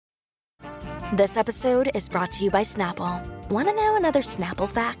This episode is brought to you by Snapple. Want to know another Snapple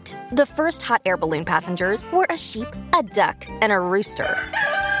fact? The first hot air balloon passengers were a sheep, a duck, and a rooster.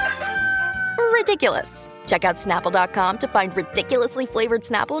 Ridiculous. Check out Snapple.com to find ridiculously flavored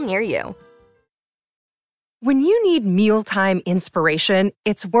Snapple near you. When you need mealtime inspiration,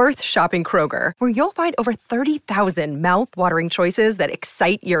 it's worth shopping Kroger, where you'll find over 30,000 mouth-watering choices that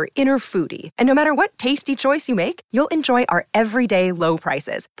excite your inner foodie. And no matter what tasty choice you make, you'll enjoy our everyday low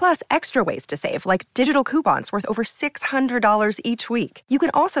prices, plus extra ways to save, like digital coupons worth over $600 each week. You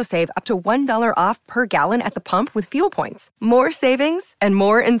can also save up to $1 off per gallon at the pump with fuel points. More savings and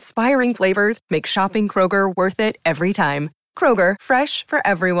more inspiring flavors make shopping Kroger worth it every time. Kroger, fresh for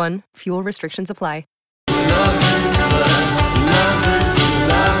everyone. Fuel restrictions apply.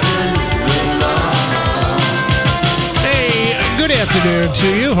 Hey, good afternoon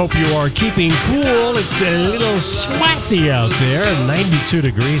to you. Hope you are keeping cool. It's a little swassy out there. 92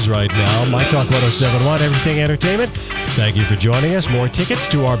 degrees right now. My Talk 107.1, Everything Entertainment. Thank you for joining us. More tickets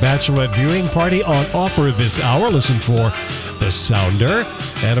to our Bachelorette viewing party on offer this hour. Listen for The Sounder.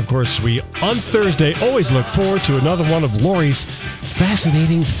 And, of course, we, on Thursday, always look forward to another one of Lori's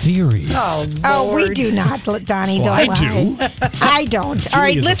fascinating theories. Oh, we do not, Donnie. Well, don't I lie. do. I don't. All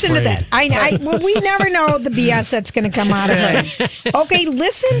right, Julie's listen to afraid. that. Well, we never know the BS that's going to come out of it. Okay,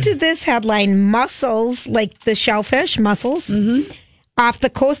 listen to this headline. Mussels, like the shellfish, mussels, off the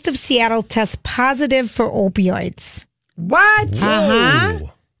coast of Seattle test positive for opioids. What?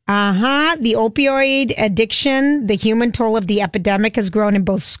 Whoa. The opioid addiction, the human toll of the epidemic has grown in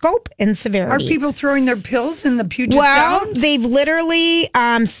both scope and Are severity. people throwing their pills in the Puget Well, Sound? they've literally,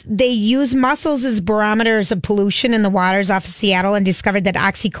 they use mussels as barometers of pollution in the waters off of Seattle and discovered that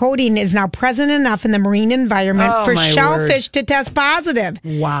oxycodone is now present enough in the marine environment Oh, for my shellfish to test positive.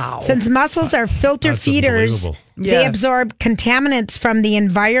 Wow. Since mussels are filter That's feeders, unbelievable. they Yeah. absorb contaminants from the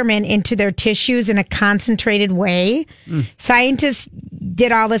environment into their tissues in a concentrated way. Scientists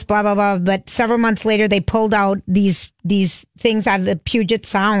did all this blah blah blah, but several months later they pulled out these things out of the Puget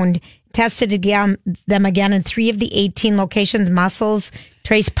Sound, tested them again in 3 of the 18 locations. Mussels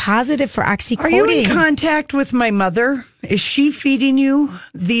traced positive for oxycodone. Are you in contact with my mother? Is she feeding you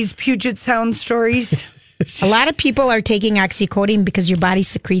these Puget Sound stories? A lot of people are taking oxycodone because your body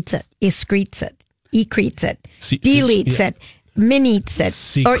secretes it, excretes it, deletes it, min-eats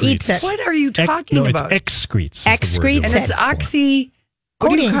it, or eats it. What are you talking about? It's excretes. Excretes And it's oxy.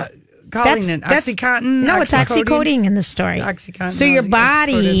 What are you calling it? Oxycontin? No, it's oxycodone in the story. Oxycontin. So your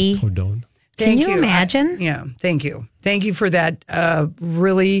body, Codone. can you imagine? Yeah, thank you. Thank you for that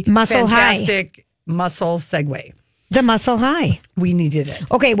really Muscle high. fantastic muscle segue. The muscle high. We needed it.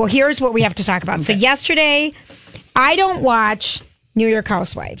 Okay, well, here's what we have to talk about. So yesterday, I don't watch New York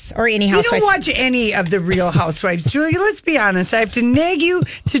Housewives or any You Housewives. don't watch any of the Real Housewives, Julia. Let's be honest. I have to nag you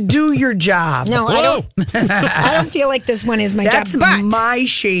to do your job. No, I don't. I don't feel like this one is my That's job. But my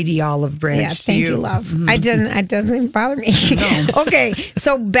shady olive branch. yeah, to thank you, love. Mhm. It doesn't even bother me. Okay,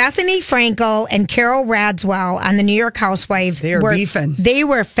 so Bethany Frankel and Carol Radswell on the New York Housewife They are beefing. They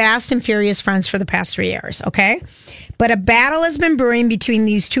were fast and furious friends for the past 3 years. Okay, but a battle has been brewing between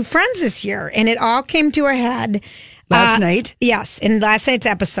these two friends this year, and it all came to a head Last night? Yes, in last night's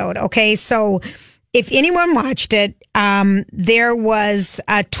episode. Okay, so if anyone watched it, there was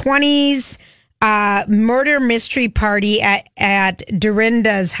a 20s murder mystery party at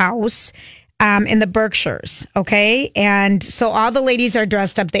Dorinda's house in the Berkshires. Okay, and so all the ladies are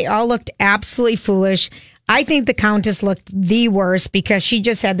dressed up. They all looked absolutely foolish. I think the Countess looked the worst because she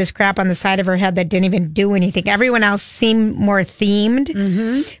just had this crap on the side of her head that didn't even do anything. Everyone else seemed more themed.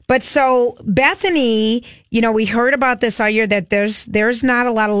 Mm-hmm. But so Bethany, we heard about this all year that there's not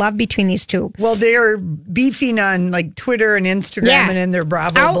a lot of love between these two. Well, they're beefing on like Twitter and Instagram and in their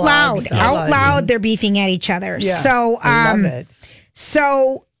Bravo blogs. Out loud, they're beefing at each other. Yeah, So I love it.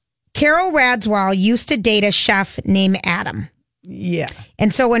 So Carol Radswell used to date a chef named Adam. Yeah.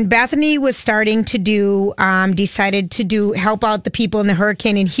 And so when Bethany was starting to decided to help out the people in the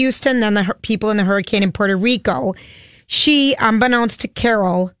hurricane in Houston, then the people in the hurricane in Puerto Rico, she, unbeknownst to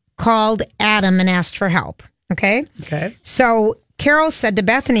Carol, called Adam and asked for help. Okay? Okay. So Carol said to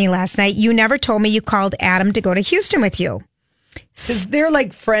Bethany last night, "You never told me you called Adam to go to Houston with you." Because they're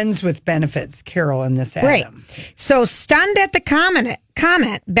like friends with benefits, Carol and this Adam. Right. So stunned at the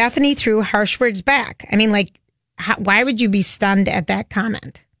comment, Bethany threw harsh words back. I mean, like, why would you be stunned at that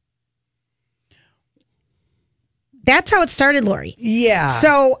comment? That's how it started, Lori. Yeah.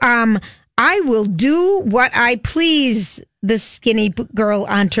 So, I will do what I please, the skinny girl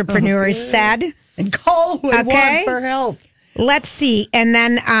entrepreneur said. And call who I want for help. Let's see. And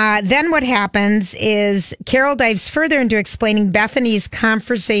then what happens is Carol dives further into explaining Bethany's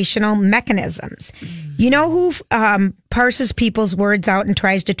conversational mechanisms. You know who parses people's words out and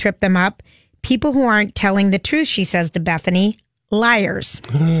tries to trip them up? People who aren't telling the truth, she says to Bethany. Liars.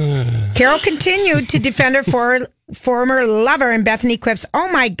 Carol continued to defend her former lover, and Bethany quips, "Oh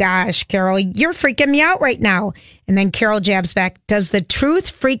my gosh, Carol, you're freaking me out right now." And then Carol jabs back, "Does the truth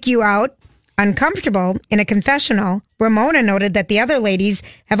freak you out?" Uncomfortable in a confessional, Ramona noted that the other ladies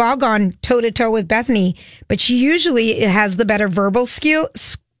have all gone toe-to-toe with Bethany, but she usually has the better verbal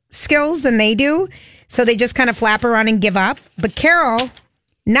skills than they do, so they just kind of flap around and give up. But Carol,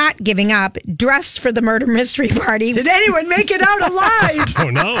 not giving up, dressed for the murder mystery party. Did anyone make it out alive? Oh,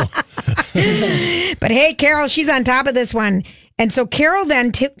 no. But hey, Carol, she's on top of this one. And so Carol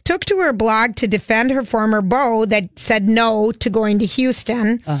then took to her blog to defend her former beau that said no to going to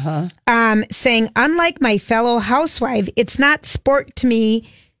Houston, saying, "Unlike my fellow housewife, it's not sport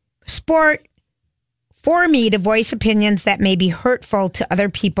for me to voice opinions that may be hurtful to other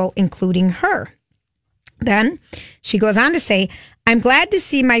people, including her." Then she goes on to say, "I'm glad to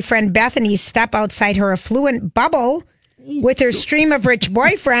see my friend Bethany step outside her affluent bubble with her stream of rich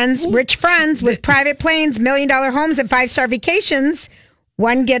boyfriends, rich friends with private planes, $1 million homes, and 5-star vacations.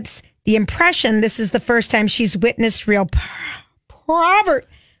 One gets the impression this is the first time she's witnessed real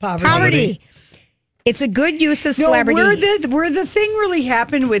poverty. It's a good use of celebrity." Where the thing really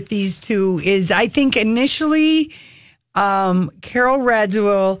happened with these two is, I think initially, Carol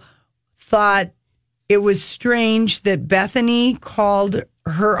Radziwill thought it was strange that Bethany called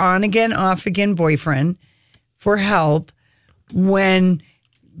her on-again, off-again boyfriend for help when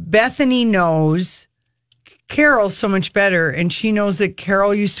Bethany knows Carol so much better, and she knows that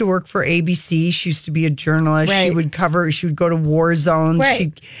Carol used to work for ABC. She used to be a journalist. Right. She would go to war zones.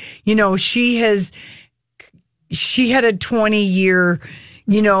 Right. She had a 20-year,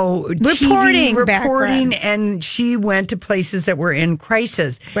 Reporting TV background. and she went to places that were in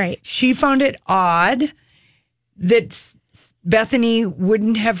crisis. Right. She found it odd that Bethany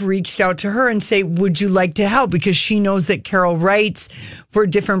wouldn't have reached out to her and say, "Would you like to help?" Because she knows that Carol writes for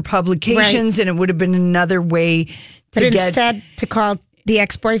different publications, and it would have been another way to But instead to call the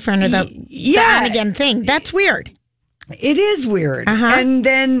ex-boyfriend or the on-again thing. That's weird. It is weird. And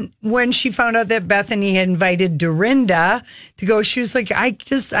then when she found out that Bethany had invited Dorinda to go, she was like, I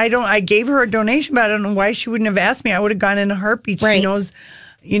gave her a donation, but I don't know why she wouldn't have asked me. I would have gone in a heartbeat. Right. She knows,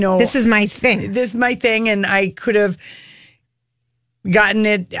 This is my thing. This is my thing. And I could have gotten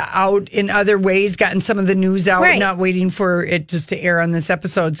it out in other ways, gotten some of the news out, Right. not waiting for it just to air on this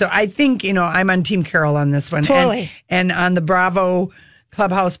episode. So I think, I'm on Team Carol on this one. Totally. And on the Bravo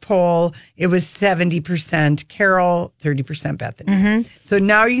Clubhouse poll, it was 70% Carol, 30% Bethany. So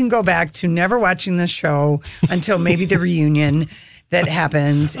now you can go back to never watching the show until maybe the reunion that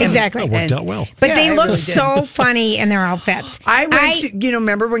happens. Exactly. That worked out well. But Yeah, they it look really did. so funny in their outfits. I went to,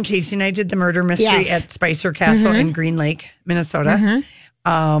 remember when Casey and I did the murder mystery Yes. at Spicer Castle in Green Lake, Minnesota?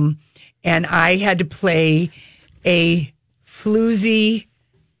 And I had to play a floozy,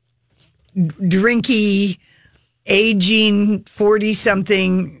 drinky, aging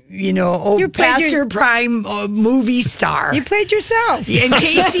 40-something, old past her prime movie star. You played yourself. And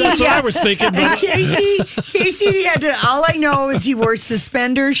Casey, That's what I was thinking. and But Casey had to, all I know is he wore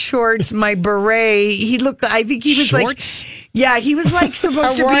suspenders, shorts, my beret. I think he was Shorts? he was like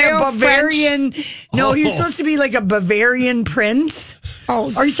supposed to be a royal Bavarian. No, he was supposed to be like a Bavarian prince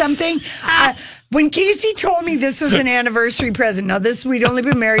or something. When Casey told me this was an anniversary present, now we'd only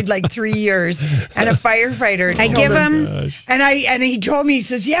been married like 3 years, and a firefighter. I told give him. and he told me, he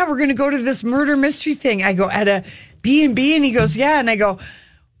says, "Yeah, we're going to go to this murder mystery thing." I go, "At a B&B?" And he goes, "Yeah." And I go,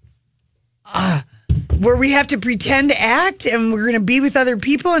 where we have to pretend to act and we're going to be with other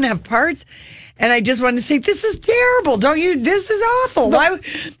people and have parts. And I just wanted to say, this is terrible. Don't you? This is awful. Why?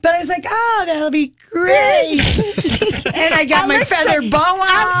 But I was like, that'll be great. And I got my feather boa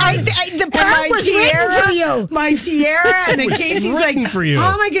on. The and part my was tiara. waiting for you. My tiara. And then Casey's like, written for you.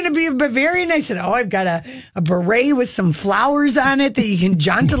 how am I going to be a Bavarian? I said, I've got a beret with some flowers on it that you can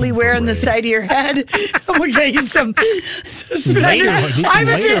jauntily wear on the side of your head. We got you some Later, I need some have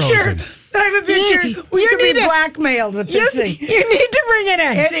a later picture. hosen. I have a picture. We could be blackmailed with this thing. You need to bring it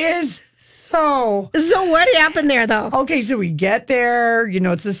in. It is so. So what happened there, though? Okay, so we get there,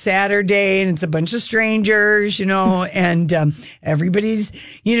 it's a Saturday and it's a bunch of strangers, and everybody's,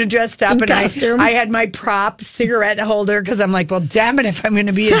 dressed up. In And costume. I had my prop cigarette holder because I'm like, well, damn it, if I'm going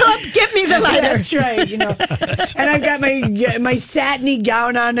to be. Philip, get me the lighter. That's right, And I've got my satiny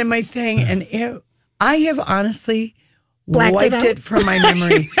gown on and my thing. And I have honestly wiped it from my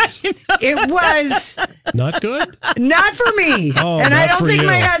memory. It was Not good? not for me. Oh, and I not don't for think you.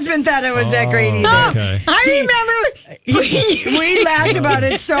 my husband thought it was that great either. Okay. I remember. We laughed about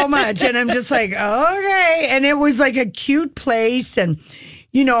it so much, and I'm just like, okay. And it was like a cute place, and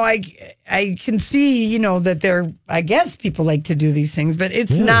I can see that I guess people like to do these things, but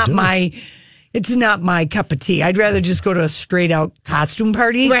it's not my cup of tea. I'd rather just go to a straight out costume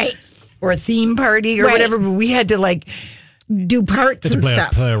party, Right. or a theme party or Right. whatever. But we had to like Do parts To and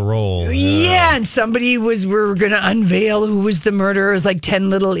stuff. play a role. Yeah, and we were going to unveil who was the murderer. It was like 10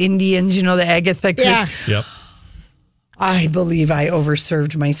 little Indians, the Agatha Christie. Yeah. Yep. I believe I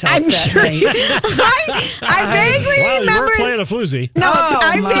overserved myself I'm that sure night. I vaguely Well, you remember. were playing a floozy. No, Oh,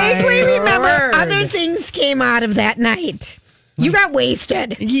 I my vaguely remember word. other things came out of that night. You got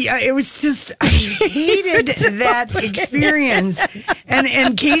wasted. Yeah, it was just, I hated that experience.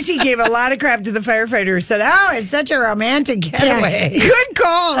 And Casey gave a lot of crap to the firefighter who said, oh, it's such a romantic getaway. Good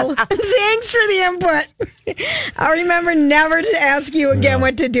call. Thanks for the input. I'll remember never to ask you again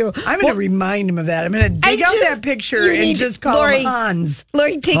what to do. I'm going to remind him of that. I'm going to dig out that picture you and need- just call Lori, him Hans.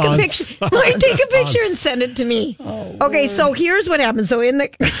 Lori, take a Hans. picture. Lori, take a picture and send it to me. Okay, so here's what happened. So in the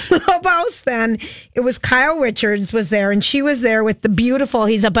clubhouse then, it was Kyle Richards was there, and she was there with the beautiful,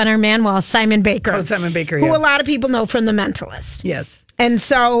 he's up on our man wall, Simon Baker. Oh, Simon Baker, who yeah. a lot of people know from The Mentalist. Yes. And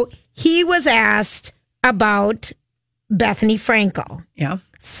so he was asked about Bethany Frankel. Yeah.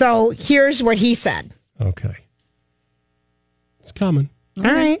 So here's what he said. Okay. It's coming.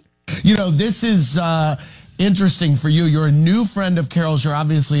 All right. This is interesting for you. You're a new friend of Carol's. You're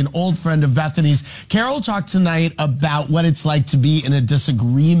obviously an old friend of Bethany's. Carol talked tonight about what it's like to be in a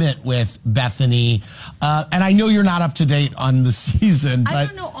disagreement with Bethany. And I know you're not up to date on the season, but I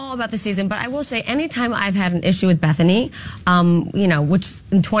don't know all about the season, but I will say anytime I've had an issue with Bethany, which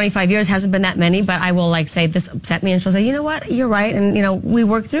in 25 years hasn't been that many, but I will say this upset me, and she'll say, you know what, you're right, and we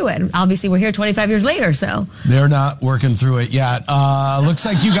work through it. Obviously, we're here 25 years later, so. they're not working through it yet. Looks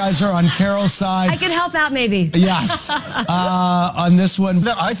like you guys are on Carol's side. I can help out maybe. Yes. On this one.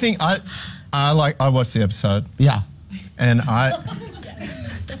 No, I think I watched the episode Yeah. and I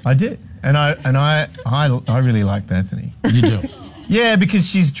did, and I really like Bethany. You do. Yeah, because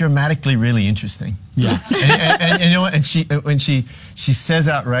she's dramatically really interesting. Yeah. And you know what? And when she says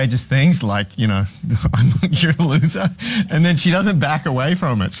outrageous things like, you're a loser, and then she doesn't back away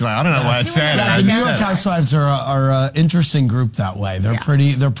from it. She's like, I don't know why I said it. Yeah, I the just New York said it. Housewives are an interesting group that way. They're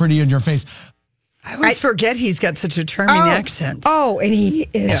pretty in your face. I always forget he's got such a charming accent. Oh, and he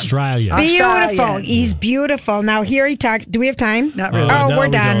is Australia. beautiful. Australian. He's beautiful. Now, here he talks. Do we have time? Not really. Oh, no, we're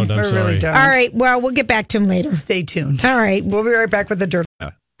we done. don't. I'm We're sorry. really done. All right. Well, we'll get back to him later. Stay tuned. All right. We'll be right back with the dirt.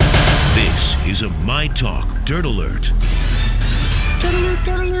 This is a My Talk Dirt Alert.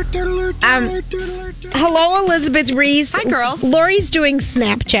 Hello, Elizabeth Reese. Hi, girls. Lori's doing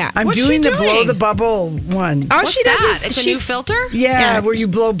Snapchat. I'm What's doing she the blow doing? the bubble one. All What's she does that? is It's a new filter? Yeah, where you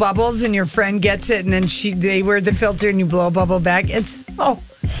blow bubbles and your friend gets it, and then they wear the filter and you blow a bubble back. It's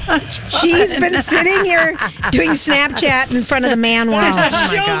she's been sitting here doing Snapchat in front of the man wall. Oh,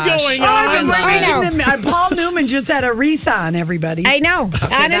 my gosh. going Oh, I've been I know. living in Paul Newman just had a wreath on, everybody. I know.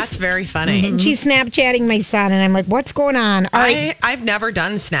 Okay, that's very funny. She's Snapchatting my son, and I'm like, "What's going on?" All right. I've never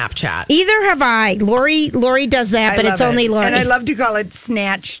done Snapchat. Either have I. Lori does that, I but love it's only it. Lori. And I love to call it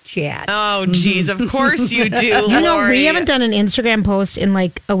Snatch Chat. Oh, geez, of course you do, Lori. You know, we haven't done an Instagram post in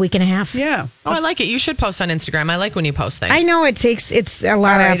like a week and a half. Yeah. Oh, I like it. You should post on Instagram. I like when you post things. I know it's a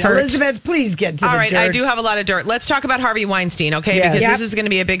lot All of right, effort. Elizabeth, please get to All the right, dirt. I do have a lot of dirt. Let's talk about Harvey Weinstein, okay? Yes. Because Yep. this is going to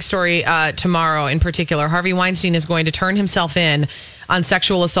be a big story tomorrow in particular. Harvey Weinstein is going to turn himself in on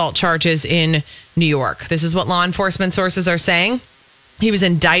sexual assault charges in New York. This is what law enforcement sources are saying. He was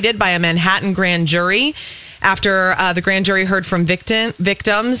indicted by a Manhattan grand jury after the grand jury heard from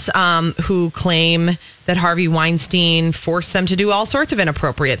victims who claim that Harvey Weinstein forced them to do all sorts of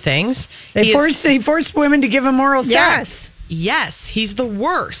inappropriate things. He forced women to give him oral sex. Yes. Yes, he's the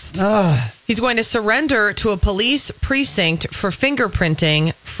worst. He's going to surrender to a police precinct for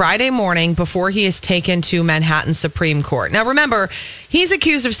fingerprinting Friday morning before he is taken to Manhattan Supreme Court. Now, remember, he's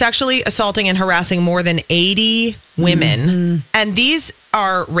accused of sexually assaulting and harassing more than 80 women. And these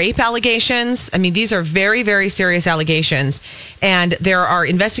are rape allegations. I mean, these are very, very serious allegations. And there are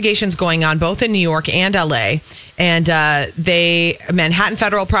investigations going on both in New York and LA. And Manhattan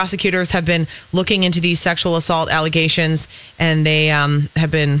federal prosecutors have been looking into these sexual assault allegations, and they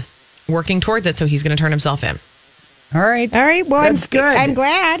have been working towards it. So he's going to turn himself in. All right. All right. Well, That's good. I'm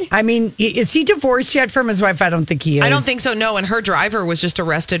glad. I mean, is he divorced yet from his wife? I don't think he is. I don't think so, no. And her driver was just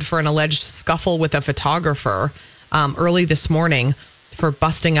arrested for an alleged scuffle with a photographer early this morning for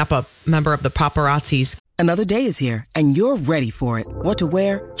busting up a member of the paparazzi's Another day is here, and you're ready for it. What to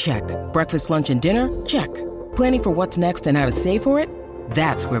wear? Check. Breakfast, lunch, and dinner? Check. Planning for what's next and how to save for it?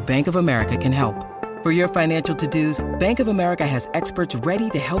 That's where Bank of America can help. For your financial to-dos, Bank of America has experts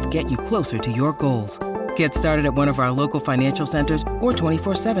ready to help get you closer to your goals. Get started at one of our local financial centers or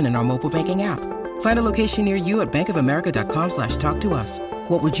 24/7 in our mobile banking app. Find a location near you at bankofamerica.com/talktous.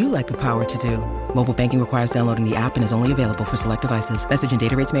 What would you like the power to do? Mobile banking requires downloading the app and is only available for select devices. Message and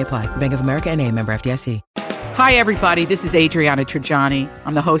data rates may apply. Bank of America N.A., member FDIC. Hi, everybody. This is Adriana Trajani.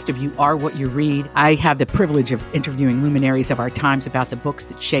 I'm the host of You Are What You Read. I have the privilege of interviewing luminaries of our times about the books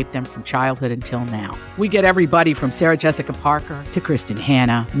that shaped them from childhood until now. We get everybody from Sarah Jessica Parker to Kristen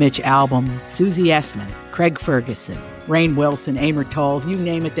Hanna, Mitch Albom, Susie Essman, Craig Ferguson, Rainn Wilson, Amor Tolls, you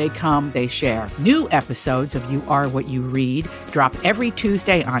name it, they come, they share. New episodes of You Are What You Read drop every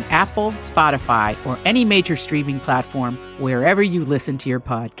Tuesday on Apple, Spotify, or any major streaming platform wherever you listen to your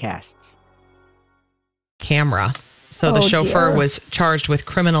podcasts. Camera. So the chauffeur was charged with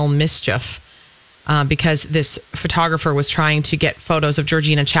criminal mischief because this photographer was trying to get photos of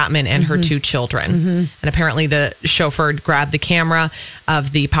Georgina Chapman and her two children. And apparently the chauffeur grabbed the camera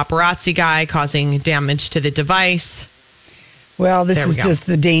of the paparazzi guy, causing damage to the device. Well, this is just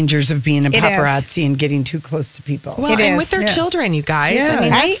the dangers of being a paparazzi and getting too close to people. Well, and with their children, you guys. Yeah. I mean,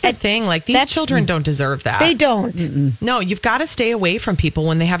 that's the thing. Like, these children don't deserve that. They don't. Mm-mm. No, you've got to stay away from people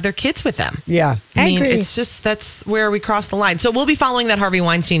when they have their kids with them. Yeah. I mean, agree. it's just, that's where we cross the line. So we'll be following that Harvey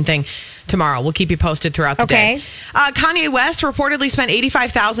Weinstein thing tomorrow. We'll keep you posted throughout the day. Kanye West reportedly spent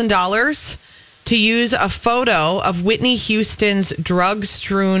 $85,000 to use a photo of Whitney Houston's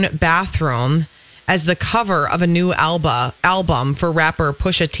drug-strewn bathroom as the cover of a new album for rapper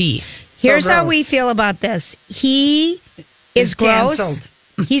Pusha T. Here's how we feel about this. He is gross. Canceled.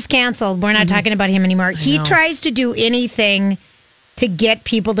 He's canceled. We're not talking about him anymore. He tries to do anything to get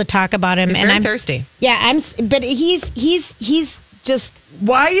people to talk about him. He's and very I'm thirsty. Yeah, but he's just.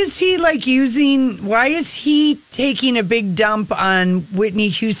 Why is he taking a big dump on Whitney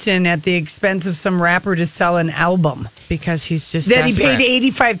Houston at the expense of some rapper to sell an album? Because he's just that desperate. he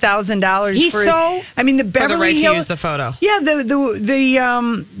paid $85,000. He's for, so. I mean, the For Beverly the right Hills. to use the photo. Yeah,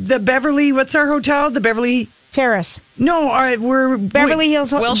 the Beverly. What's our hotel? The Beverly Terrace. No, we're Beverly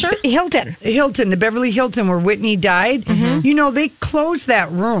Hills. Wilshire? Hilton. The Beverly Hilton, where Whitney died. You know, they closed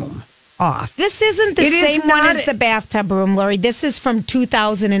that room off. This isn't the same one as the bathtub room, Lori. This is from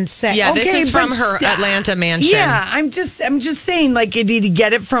 2006. Yeah, this is from her Atlanta mansion. Yeah, I'm just saying, like, did he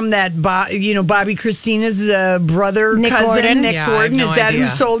get it from that, Bobby Christina's brother, Nick cousin, Gordon? Nick Yeah, Gordon? I have no Is that idea. who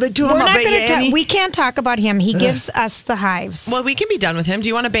sold it to him? We're not I'll bet going you to. any- We can't talk about him. He gives us the hives. Well, we can be done with him. Do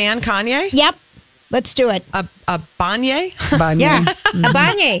you want to ban Kanye? Yep. Let's do it. A Banye? Banya. Yeah, a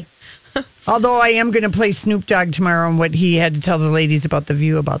Banye. Although I am going to play Snoop Dogg tomorrow and what he had to tell the ladies about The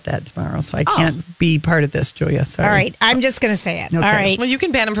View about that tomorrow. So I can't be part of this, Julia. Sorry. All right, I'm just going to say it. Okay. All right. Well, you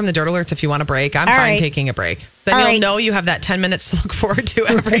can ban him from the Dirt Alerts if you want a break. I'm All fine right. taking a break. Then All you'll right. know you have that 10 minutes to look forward to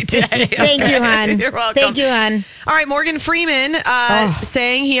every day. Thank you, hon. You're welcome. Thank you, hon. All right, Morgan Freeman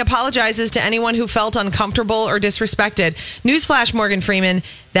saying he apologizes to anyone who felt uncomfortable or disrespected. Newsflash, Morgan Freeman,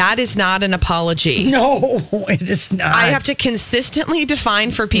 that is not an apology. No, it is not. I have to consistently define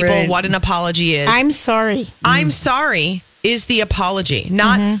for people Right. what an apology is. I'm sorry. I'm sorry is the apology,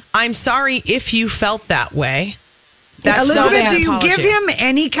 not I'm sorry if you felt that way. That's not Elizabeth, an do you give apology. him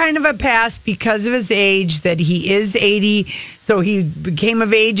any kind of a pass because of his age, that he is 80, so he became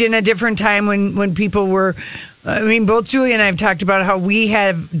of age in a different time when people were, I mean, both Julie and I have talked about how we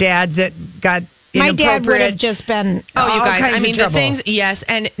have dads that got My dad would have inappropriate- just been. Oh, you all guys, kinds I of mean, the trouble. things, yes,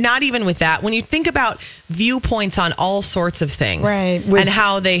 and not even with that. When you think about viewpoints on all sorts of things, Right. and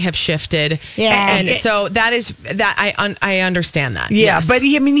how they have shifted, Yeah. and so that is that I understand that. Yeah, yes. but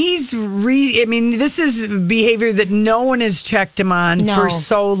this is behavior that no one has checked him on No. for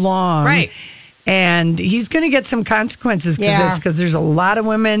so long. Right. And he's going to get some consequences because there's a lot of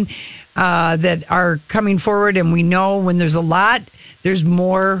women that are coming forward, and we know when there's a lot, there's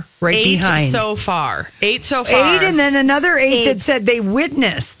more behind. 8 so far, 8 so far, 8, and then another 8 that said they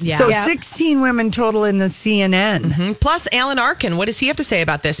witnessed. Yeah. So Yep. 16 women total in the CNN. Plus, Alan Arkin, what does he have to say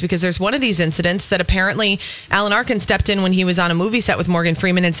about this? Because there's one of these incidents that apparently Alan Arkin stepped in when he was on a movie set with Morgan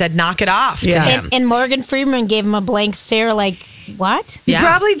Freeman and said, knock it off to him. And Morgan Freeman gave him a blank stare like, what?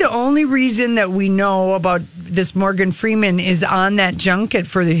 Probably the only reason that we know about this Morgan Freeman is on that junket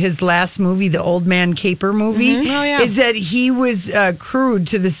for his last movie, the Old Man Caper movie, Oh, yeah. is that he was crewed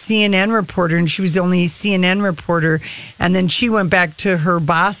to the CNN reporter, and she was the only CNN reporter. And then she went back to her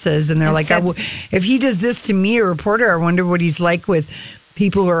bosses, and they're And like, said- if he does this to me, a reporter, I wonder what he's like with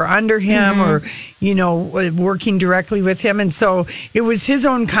people who are under him or, working directly with him. And so it was his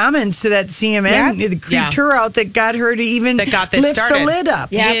own comments to that CNN that creeped her out that got her to even lift the lid up.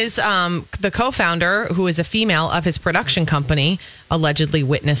 His, the co-founder, who is a female of his production company, allegedly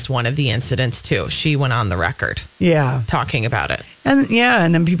witnessed one of the incidents too. She went on the record. Yeah. Talking about it. And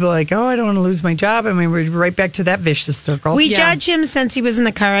then people are like, I don't want to lose my job. I mean, we're right back to that vicious circle. We judge him since he was in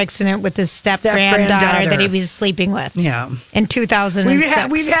the car accident with his step-granddaughter that he was sleeping with. Yeah. In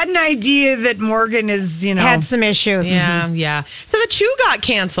 2006. We've had an idea that Morgan is, had some issues. Yeah. So the Chew got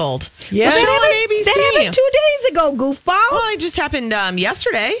canceled. Yeah. Was it on ABC? That happened 2 days ago, goofball. Well, it just happened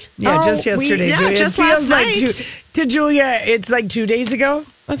yesterday. Yeah, just yesterday. Julia. Just last night. To Julia, it's like 2 days ago.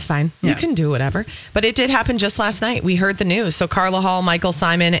 That's fine. You can do whatever. But it did happen just last night. We heard the news. So Carla Hall, Michael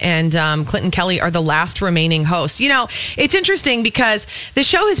Simon, and Clinton Kelly are the last remaining hosts. It's interesting because the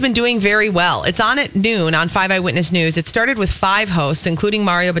show has been doing very well. It's on at noon on 5 Eyewitness News. It started with 5 hosts, including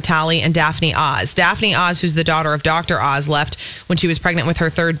Mario Batali and Daphne Oz. Daphne Oz, who's the daughter of Dr. Oz, left when she was pregnant with her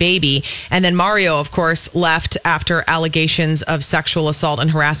 3rd baby. And then Mario, of course, left after allegations of sexual assault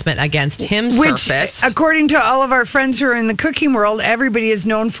and harassment against him surfaced. According to all of our friends who are in the cooking world, everybody is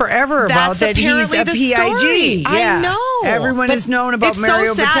known forever about that he's a PIG. Story. Yeah. I know. Everyone has known about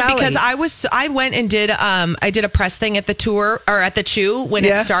Mario Batali. It's so sad because I went and did a press thing at the tour or at the Chew when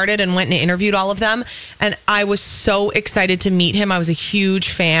it started and went and interviewed all of them, and I was so excited to meet him. I was a huge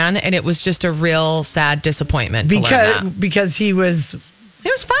fan, and it was just a real sad disappointment because he was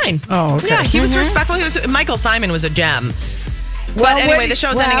fine. Oh, okay. Yeah, he was respectful. Michael Simon was a gem. But anyway, the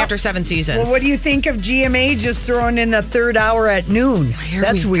show's ending after 7 seasons. Well, what do you think of GMA just throwing in the 3rd hour at noon?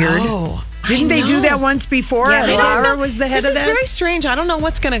 That's weird. Didn't they do that once before? Yeah, Laura was the head of that? This is very strange. I don't know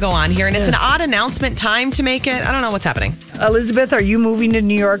what's going to go on here. And it's an odd announcement time to make it. I don't know what's happening. Elizabeth, are you moving to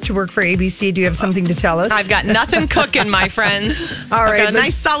New York to work for ABC? Do you have something to tell us? I've got nothing cooking, my friends. All right. I've got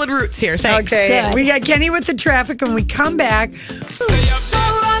nice solid roots here. Thanks. Okay. Yeah. We got Kenny with the traffic. When we come back. So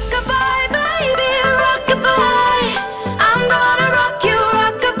rock-a-bye, baby, rock-a-bye. I'm gonna rock you,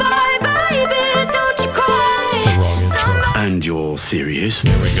 rock-a-bye, baby, don't you cry. It's the wrong intro. And your theory is?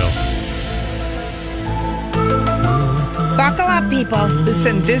 Here we go. Buckle up, people.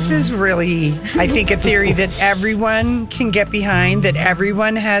 Listen, this is really, I think, a theory that everyone can get behind, that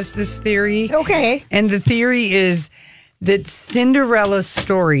everyone has this theory. Okay. And the theory is that Cinderella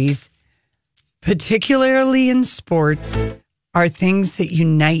stories, particularly in sports, are things that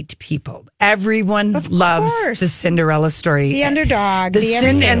unite people. Everyone loves the Cinderella story. The underdog.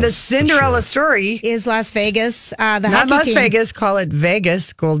 And the Cinderella story is Las Vegas. The not hockey Las team. Vegas, call it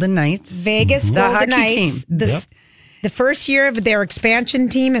Vegas Golden Knights. Vegas The Golden hockey Knights. team. The first year of their expansion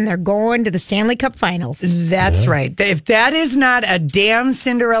team, and they're going to the Stanley Cup Finals. That's right. If that is not a damn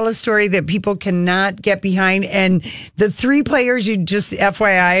Cinderella story that people cannot get behind, and the 3 players, you just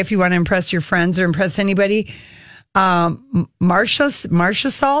FYI, if you want to impress your friends or impress anybody, Marcia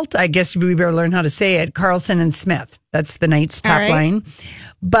Salt, I guess we better learn how to say it, Carlson and Smith. That's the Knights' top line.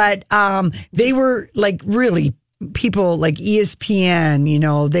 But they were like really people like ESPN,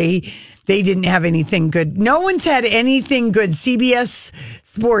 they didn't have anything good. No one's had anything good. CBS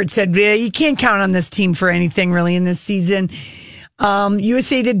Sports said, you can't count on this team for anything really in this season.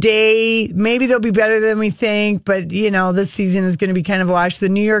 USA Today, maybe they'll be better than we think, but this season is going to be kind of a wash. The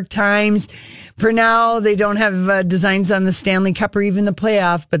New York Times, for now, they don't have designs on the Stanley Cup or even the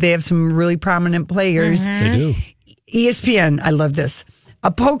playoff, but they have some really prominent players. They do. ESPN, I love this. A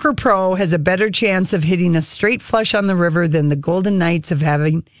poker pro has a better chance of hitting a straight flush on the river than the Golden Knights of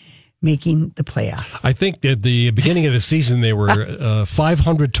making the playoffs. I think at the beginning of the season, they were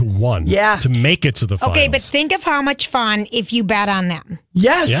 500 to 1 to make it to the finals. Okay, but think of how much fun if you bet on them.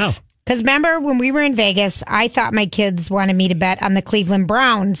 Yes. Yeah. Because remember when we were in Vegas, I thought my kids wanted me to bet on the Cleveland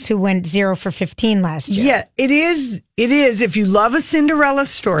Browns, who went 0 for 15 last year. Yeah, it is. It is. If you love a Cinderella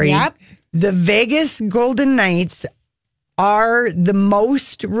story, the Vegas Golden Knights are the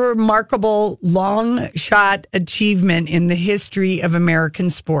most remarkable long shot achievement in the history of American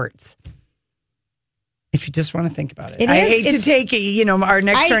sports. If you just want to think about it. I hate to take our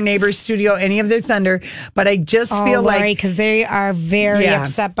next door neighbor's studio any of their thunder, but I just feel like because they are very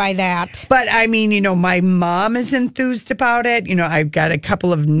upset by that. But I mean, my mom is enthused about it. I've got a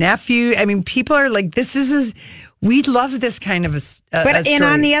couple of nephews. I mean, people are like, we love this kind of a But story. and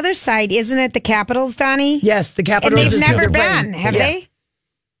on the other side, isn't it the Capitals, Donnie? Yes, the Capitals. And they've never been, have yeah. they?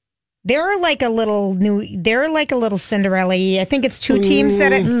 They're like a little Cinderella-y. I think it's 2 teams that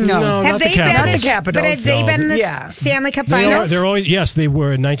no, have not they the Capitals. been? Not the Capitals. But have they been in the Stanley Cup Finals? They're always, yes, they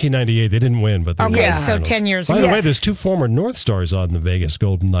were in 1998. They didn't win, but they were in the so finals. 10 years By ago. the way, there's 2 former North Stars on the Vegas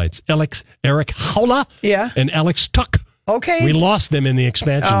Golden Knights, Eric Haula and Alex Tuck. Okay. We lost them in the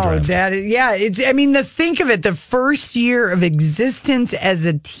expansion draft. Think of it, the first year of existence as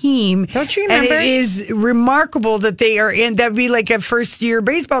a team. Don't you remember? And it is remarkable that they are in, that'd be like a first year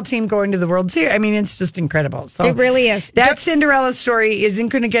baseball team going to the World Series. I mean, it's just incredible. So It really is. That Cinderella story isn't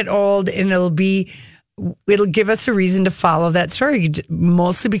going to get old, and it'll give us a reason to follow that story,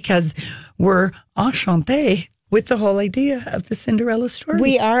 mostly because we're enchanté with the whole idea of the Cinderella story.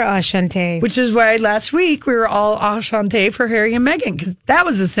 We are enchanté. Which is why last week we were all enchanté for Harry and Meghan, because that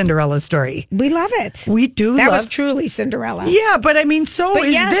was a Cinderella story. We love it. We do That love was truly Cinderella. Yeah, but I mean, so But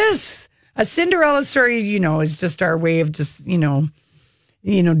is yes. this. A Cinderella story, is just our way of just, dreams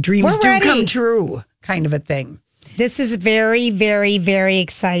We're do ready. come true kind of a thing. This is very, very, very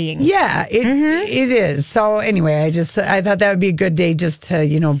exciting. Yeah, it is. So anyway, I thought that would be a good day just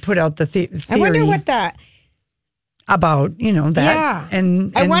to, put out the theory. I wonder what that. About, that. Yeah.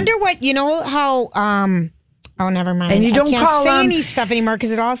 And I wonder what, how, oh, never mind. And you don't I can't call say them- any stuff anymore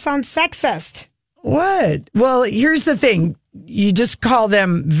because it all sounds sexist. What? Well, here's the thing. You just call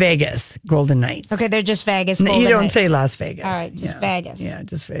them Vegas Golden Knights. Okay, they're just Vegas. You Golden don't Knights. say Las Vegas. All right, just Vegas. Yeah,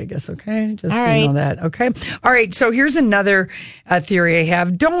 just Vegas. Okay, just All you right. know that. Okay. All right. So here's another theory I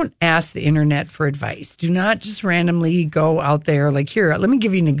have. Don't ask the internet for advice. Do not just randomly go out there. Like, here, let me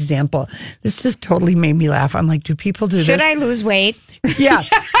give you an example. This just totally made me laugh. I'm like, do people do this? Should I lose weight? Yeah.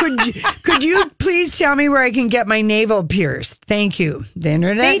 Could you please tell me where I can get my navel pierced? Thank you. The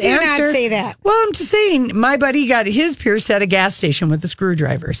internet They do not answer. say that. Well, I'm just saying, my buddy got his pierced at a gas station with a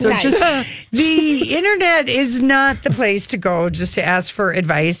screwdriver. So Nice. the internet is not the place to go just to ask for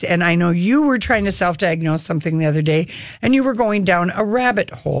advice. And I know you were trying to self-diagnose something the other day, and you were going down a rabbit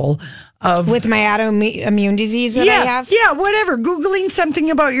hole of With my autoimmune disease that I have? yeah, whatever. Googling something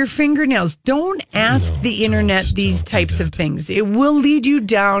about your fingernails. Don't ask the internet these types of things. It will lead you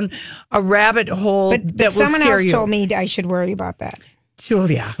down a rabbit hole But that will someone scare else you. told me I should worry about that.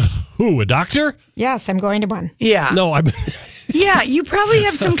 Julia. Who, a doctor? Yes, I'm going to one. Yeah. No, I'm. Yeah, you probably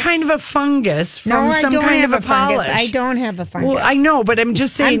have some kind of a fungus from No, I some don't kind have of a fungus. polish. I don't have a fungus. Well, I know, but I'm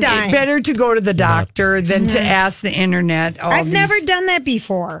just saying, I'm dying. it's better to go to the doctor than to ask the internet. I've never done that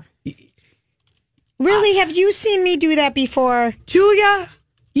before. Really? Have you seen me do that before? Julia?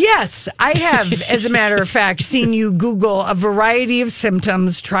 Yes, I have, as a matter of fact, seen you Google a variety of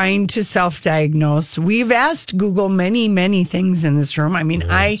symptoms trying to self-diagnose. We've asked Google many, many things in this room. I mean,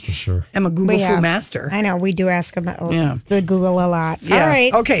 I am a Google We foo have. master. I know. We do ask about Yeah. the Google a lot. Yeah. All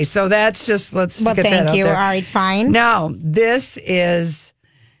right. Okay, so that's just, let's Well, get that thank out you. there. All right, fine. Now, this is,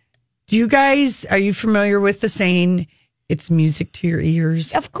 are you familiar with the saying, it's music to your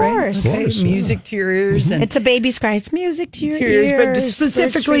ears? Of course. Right? Okay, music to your ears. And It's a baby's cry. It's music to your ears. but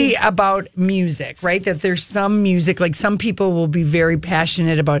specifically Birds about music, right? That there's some music, like some people will be very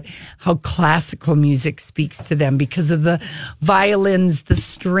passionate about how classical music speaks to them because of the violins, the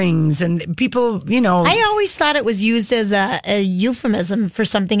strings, and people, I always thought it was used as a euphemism for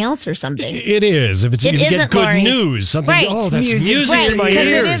something else or something. It is. If it's It you get isn't, good Lori. news, something. Right. Oh, that's music, Right, to my because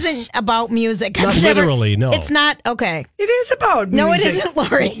ears. it isn't about music. Not literally, no. It's not, okay. It is about music. No, it isn't,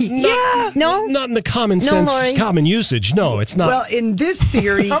 Lori. Yeah. No? Not in the common No, sense, Lori. common usage. No, it's not. Well, in this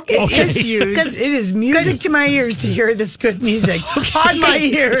theory, it is used. It is music to my ears to hear this good music on my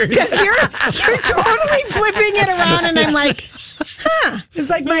ears. Because you're totally flipping it around, and I'm like, It's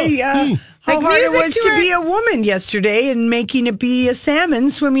like my how Like hard it music was to to our- be a woman yesterday and making it be a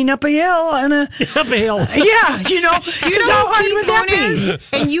salmon swimming up a hill and a up a hill. Yeah, do you know how hard Keith would that Moon be? is?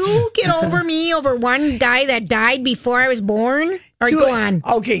 And you get over me over one guy that died before I was born? Or go on.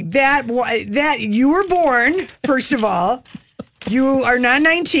 Okay, that you were born. First of all, you are not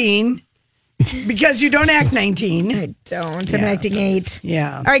 19 because you don't act 19. I don't. I'm acting 8.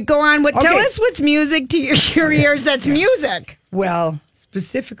 Yeah. All right, go on. Tell Okay. us what's music to your ears that's music. Well,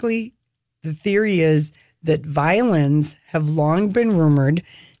 specifically, the theory is that violins have long been rumored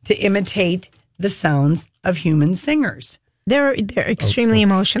to imitate the sounds of human singers. They're extremely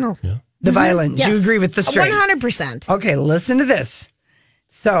emotional. The violins. Yes. You agree with the string? 100%. Okay, listen to this.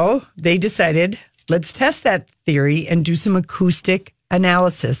 So they decided, let's test that theory and do some acoustic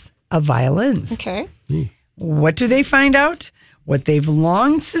analysis of violins. Okay. What do they find out? What they've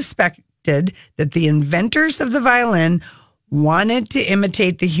long suspected, that the inventors of the violin wanted to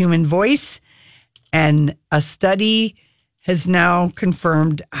imitate the human voice. And a study has now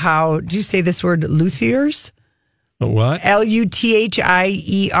confirmed how, do you say this word, luthiers? What? Luthiers,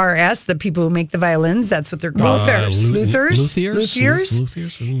 the people who make the violins. That's what they're called. Luthiers.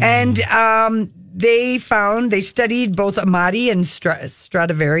 And they studied both Amati and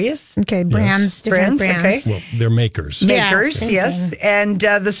Stradivarius. Okay, brands, different brands. Well, they're makers. Makers, same yes. thing. And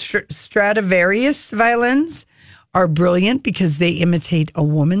the Stradivarius violins are brilliant because they imitate a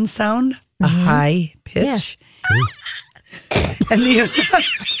woman's sound, a high pitch. And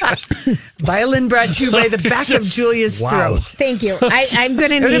the violin brought to you by the back of Julia's throat. Thank you. I'm going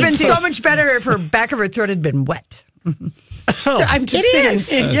to need It would have been to. so much better if her back of her throat had been wet. I'm just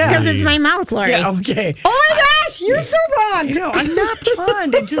saying. Because it's my mouth, Lori. Yeah, okay. Oh my gosh, you're so blonde. I'm not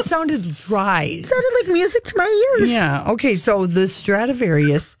blonde. It just sounded dry. It sounded like music to my ears. Yeah. Okay. So the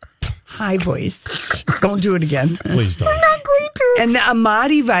Stradivarius high voice. Don't do it again. Please don't. I'm not going to. And the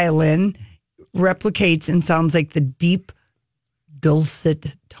Amati violin replicates and sounds like the deep,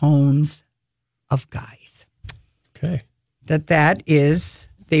 dulcet tones of guys. Okay. That is,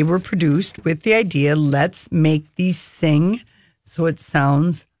 they were produced with the idea, let's make these sing so it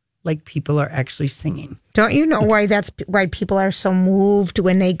sounds like people are actually singing. Don't you know why people are so moved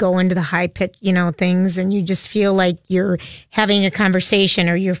when they go into the high pitch, things, and you just feel like you're having a conversation,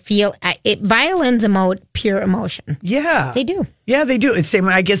 or violins emote pure emotion. Yeah, they do. Yeah, they do. It's same.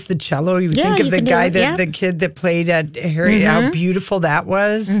 I guess the cello. You think of the guy the kid that played at Harry. How beautiful that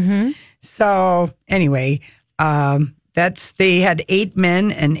was. Mm-hmm. So anyway, they had 8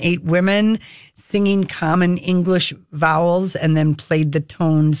 men and 8 women singing common English vowels and then played the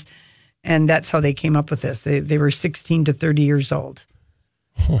tones. And that's how they came up with this. They were 16 to 30 years old.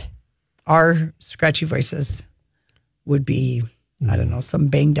 Huh. Our scratchy voices would be, I don't know, some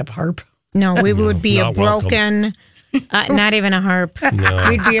banged up harp. No, we would be a not broken, not even a harp. No.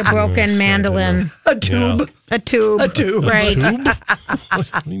 We'd be a broken mandolin. A tube. A tube. Right. Tube?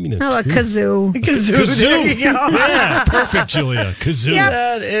 What do you mean a kazoo. Kazoo. There you go. Yeah, perfect, Julia. Kazoo. Yep.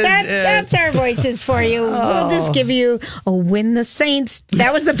 That that's our voices for you. We'll just give you when the Saints.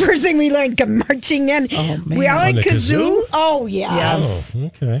 That was the first thing we learned. Come marching in. Oh, man. We all like On the kazoo. kazoo? Oh yeah. Yes. Oh,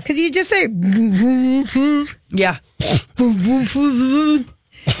 okay. Because you just say. Yeah.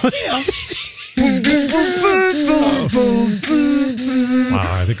 Wow,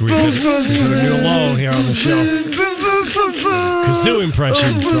 I think we hit a new low here on the show. Kazoo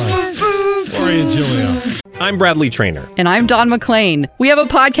impressions by Lori and Julia. I'm Bradley Trainer. And I'm Don McClain. We have a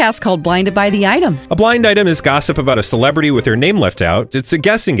podcast called Blinded by the Item. A blind item is gossip about a celebrity with their name left out. It's a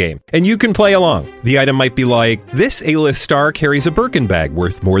guessing game, and you can play along. The item might be like, this A-list star carries a Birkin bag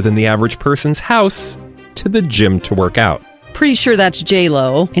worth more than the average person's house to the gym to work out. Pretty sure that's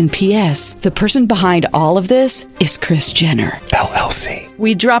J-Lo. And P.S. the person behind all of this is Kris Jenner, LLC.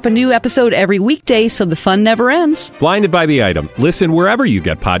 We drop a new episode every weekday so the fun never ends. Blinded by the Item. Listen wherever you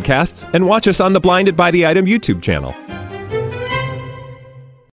get podcasts and watch us on the Blinded by the Item YouTube channel.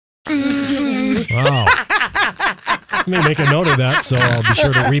 Wow. Let me make a note of that, so I'll be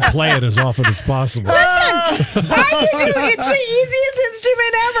sure to replay it as often as possible. Listen, all you do, it's the easiest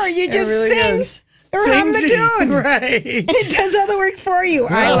instrument ever. You just really sing. is. Or hum the tune. Right. And it does all the work for you.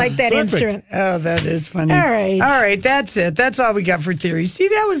 I like that perfect. instrument. Oh, that is funny. All right. All right, that's it. That's all we got for theory. See,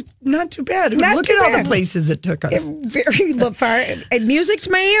 that was not too bad. Not Look too at all bad. the places it took us. Very far. And music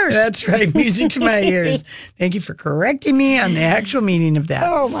to my ears. That's right. Music to my ears. Thank you for correcting me on the actual meaning of that.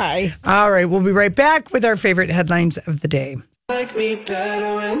 Oh, my. All right, we'll be right back with our favorite headlines of the day. Like me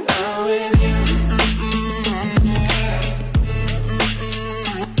better when I'm with you.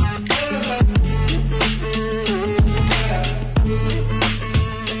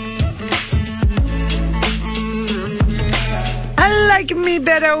 I like me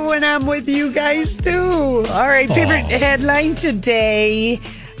better when I'm with you guys, too. All right, favorite headline today.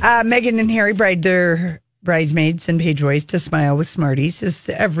 Meghan and Harry bribed their bridesmaids and pageways to smile with Smarties, as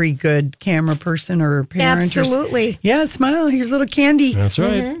every good camera person or parent. Absolutely. Yeah, smile. Here's a little candy. That's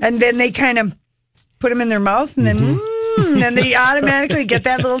right. Mm-hmm. And then they kind of put them in their mouth, and then then they automatically get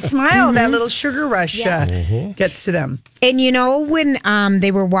that little smile, that little sugar rush gets to them. And you know, when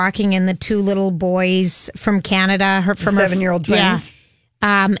they were walking in, the 2 little boys from Canada, from 7-year-old twins.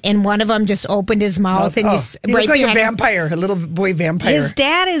 Yeah. And one of them just opened his mouth, and he looked like a vampire, a little boy vampire. His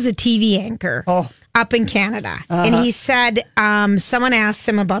dad is a TV anchor up in Canada. And he said, someone asked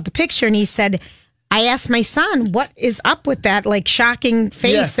him about the picture, and he said, I asked my son, what is up with that shocking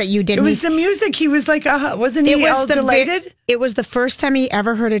face that you did? It was the music. He was like, wasn't he all delighted? It was the first time he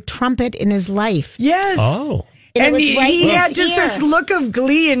ever heard a trumpet in his life. Yes. Oh. And he had just this look of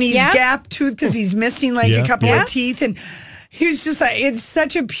glee, and he's gap toothed because he's missing a couple of teeth, and he was just like, it's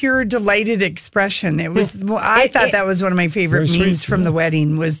such a pure, delighted expression. It was. I thought that was one of my favorite memes from the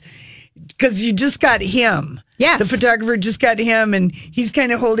wedding. Was because you just got him. Yes. The photographer just got him, and he's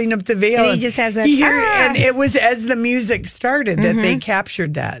kind of holding up the veil. And he just has a... And it was as the music started that they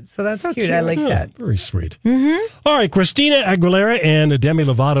captured that. So that's cute. I like that. Very sweet. All right, Christina Aguilera and Demi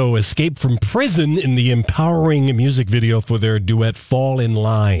Lovato escaped from prison in the empowering music video for their duet "Fall in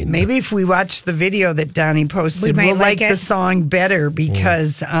Line." Maybe if we watch the video that Donnie posted, We might we'll like like the it. song better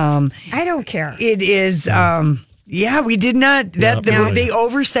because I don't care. it is. Yeah, we did not. really. They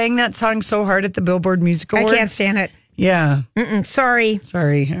oversang that song so hard at the Billboard Music Awards. I can't stand it. Yeah. Sorry. All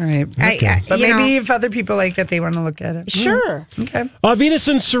right. But you maybe know. if other people like it, they want to look at it. Sure. Okay. Venus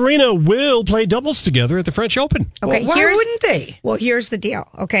and Serena will play doubles together at the French Open. Okay. Why wouldn't they? Well, here's the deal.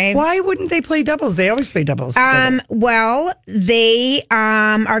 Okay. Why wouldn't they play doubles? They always play doubles. together. Well, they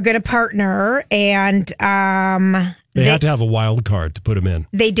are going to partner, and They had to have a wild card to put them in.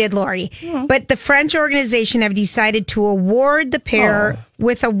 they did, Lori. But the French organization have decided to award the pair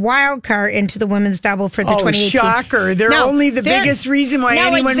with a wild card into the women's double for the 2018. Shocker. They're only the biggest reason why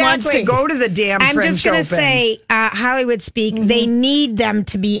anyone wants to go to the damn I'm French just going to Open. say, Hollywood speak, they need them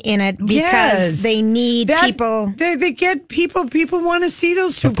to be in it because they need people. They get people. People want to see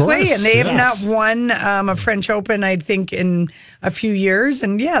those two Of course, play, and they have yes. not won a French Open, I think, in a few years.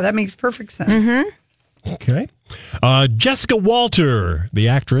 And yeah, that makes perfect sense. Okay. Jessica Walter, the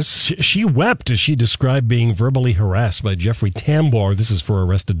actress, she wept as she described being verbally harassed by Jeffrey Tambor. This is for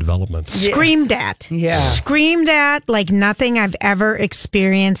Arrested Development. Screamed at. Yeah. Screamed at like nothing I've ever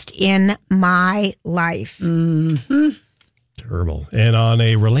experienced in my life. Terrible. And on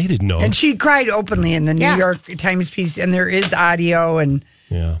a related note, And she cried openly in the New York Times piece, and there is audio, and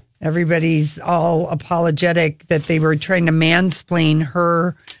yeah, everybody's all apologetic that they were trying to mansplain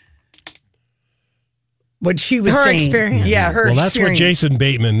her. What she was Her saying. experience. Yeah, her well, that's what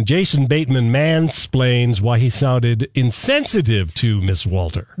experience. Jason Bateman mansplains why he sounded insensitive to Miss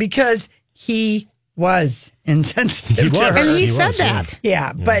Walter. Because he was insensitive He to was. her. And he He said was, yeah. that.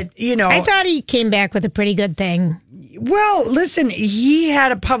 Yeah, but, you know. I thought he came back with a pretty good thing. Well, listen, he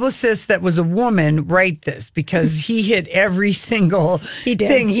had a publicist that was a woman write this because he hit every single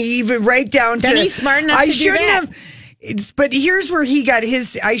thing. He even right down Then to. he's smart enough I to do shouldn't that. have. But here's where he got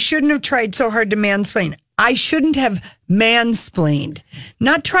his. I shouldn't have tried so hard to mansplain. I shouldn't have mansplained.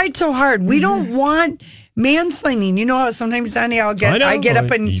 Not tried so hard. We don't want mansplaining. You know how sometimes, Donnie, I get up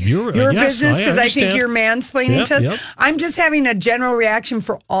in your business because I think you're mansplaining to us. Yep. I'm just having a general reaction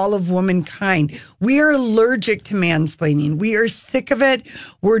for all of womankind. We are allergic to mansplaining. We are sick of it.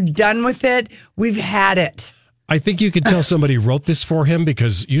 We're done with it. We've had it. I think you could tell somebody wrote this for him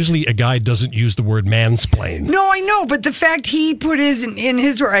because usually a guy doesn't use the word mansplain. No, I know, but the fact he put his in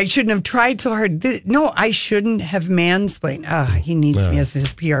his word, I shouldn't have tried so hard. No, I shouldn't have mansplained. He needs me as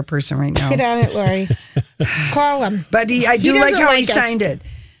his PR person right now. Get on it, Lori. Call him. But I do like doesn't how he like us. signed it.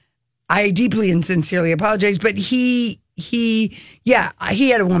 I deeply and sincerely apologize, but he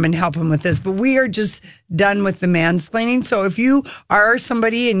had a woman help him with this, but we are just done with the mansplaining. So if you are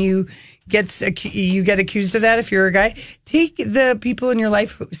somebody and you get accused of that, if you're a guy, take the people in your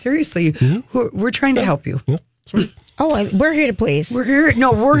life seriously. We're trying to help you. We're here to please. We're here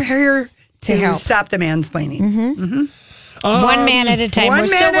to help. stop the mansplaining. One man at a time. One We're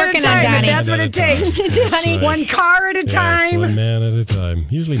still man at a working time, on and Donnie. that's what it takes. Donnie. right. One car at a Yes, time. one man at a time.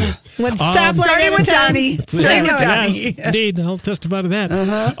 Usually me. One stoplight Starting at with a time. Donnie. Starting with Donnie. Yes, indeed. I'll testify to that.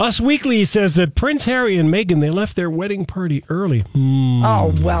 Us Weekly says that Prince Harry and Meghan, they left their wedding party early.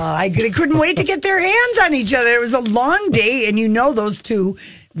 Oh, well, they couldn't wait to get their hands on each other. It was a long day, and you know those two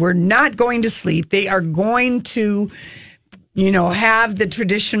were not going to sleep. They are going to, have the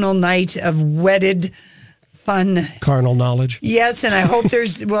traditional night of wedded fun. Carnal knowledge. Yes, and I hope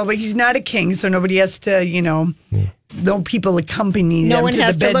but he's not a king, so nobody has to, no people accompanying No them one to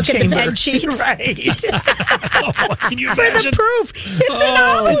has the to bed look at the chamber. bed sheets. Right. Can you For the imagine? proof. It's in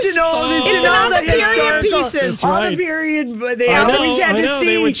all the period historical- pieces. That's all right. the period, but they I always know, had I to know, see.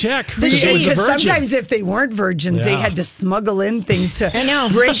 they would check. The Because it was a because virgin. sometimes if they weren't virgins, they Yeah. had to smuggle in things to I know.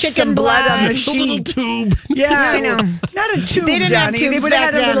 break Chicken some blood on the blood. A little sheet. tube. Yeah, I know. Not a tube, They didn't have Donnie. tubes They would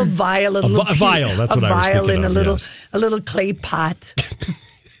have had back a little then. vial, A vial, that's what I was vial thinking in of, yes. a little clay pot.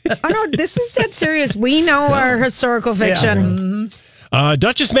 Oh, no, this is dead serious. We know our historical fiction.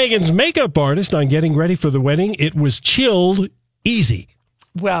 Duchess Meghan's makeup artist on getting ready for the wedding, it was chilled easy.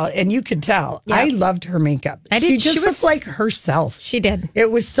 Well, and you could tell. I loved her makeup. I did. She just She looked was- like herself. She did.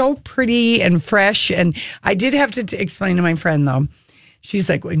 It was so pretty and fresh. And I did have to explain to my friend, though. She's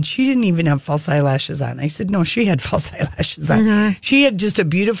like, and she didn't even have false eyelashes on. I said, no, she had false eyelashes on. She had just a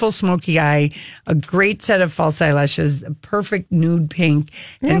beautiful smoky eye, a great set of false eyelashes, a perfect nude pink,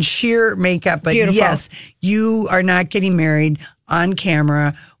 and sheer makeup. But Beautiful. yes, you are not getting married on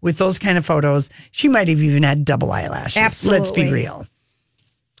camera with those kind of photos. She might have even had double eyelashes. Absolutely. Let's be real.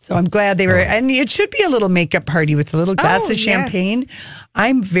 So I'm glad they were, and it should be a little makeup party with a little glass of champagne. I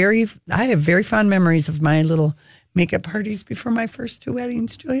have very fond memories of my little makeup parties before my first 2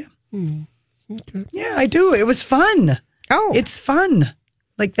 weddings, Julia. Okay. Yeah, I do. It was fun. Oh, it's fun.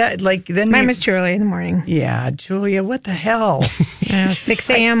 Like that, like then mine was too early in the morning. Yeah, Julia, what the hell? 6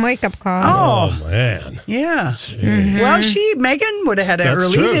 a.m. wake up call. Oh man. Yeah. Well, Megan would have had it That's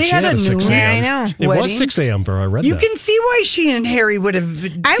early. true. They She had a 6 noon. a.m. Yeah, I know. It wedding. was 6 a.m. for her. I read You that. can see why she and Harry would have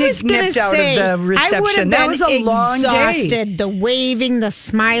nipped out of the I would reception. have That been was a long day. exhausted. The waving, the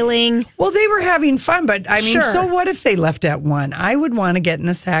smiling. Well, they were having fun, but I mean, Sure. so what if they left at 1? I would want to get in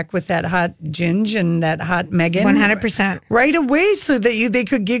the sack with that hot Ginge and that hot Megan 100%. right away, so that they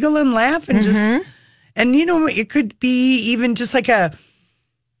could giggle and laugh and just. And, you know, it could be even just like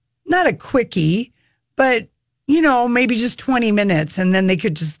not a quickie, but, you know, maybe just 20 minutes. And then they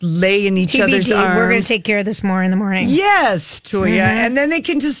could just lay in each other's TBD, arms. we're going to take care of this more in the morning. Yes, Julia. And then they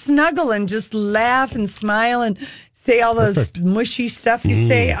can just snuggle and just laugh and smile and say all those mushy stuff you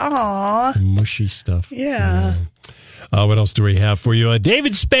say. Aw. Mushy stuff. Yeah. What else do we have for you?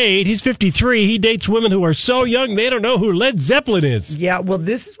 David Spade, he's 53. He dates women who are so young they don't know who Led Zeppelin is. Yeah, well,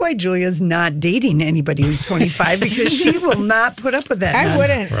 this is why Julia's not dating anybody who's 25 because she will not put up with that. I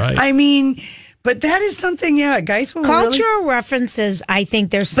nonsense. wouldn't. Right. I mean, but that is something, guys will Cultural references, I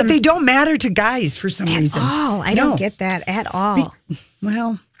think there's some. But they don't matter to guys for some reason. Oh, I don't get that at all.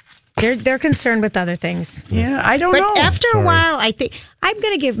 Well, they're concerned with other things. Yeah, I don't know. But after a while, I think I'm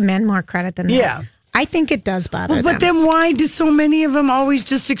going to give men more credit than that. Yeah. I think it does bother them. But then why do so many of them always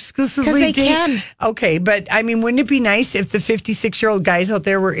just exclusively 'Cause they date? can. Okay, but I mean, wouldn't it be nice if the 56-year-old guys out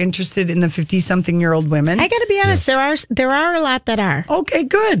there were interested in the 50-something-year-old women? I got to be honest, there are a lot that are. Okay,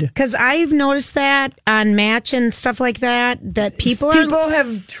 good. Because I've noticed that on Match and stuff like that people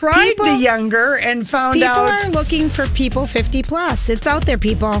have tried the younger and found out. People are looking for people 50 plus. It's out there,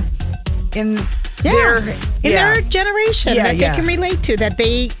 people. In their generation that they can relate to, that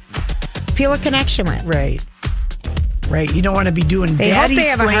they feel a connection with. Right. You don't want to be doing they daddy hope they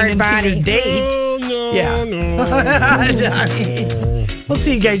have a hard splaining body. to your date. Oh, no, Yeah. no. We'll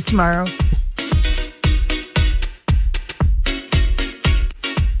see you guys tomorrow.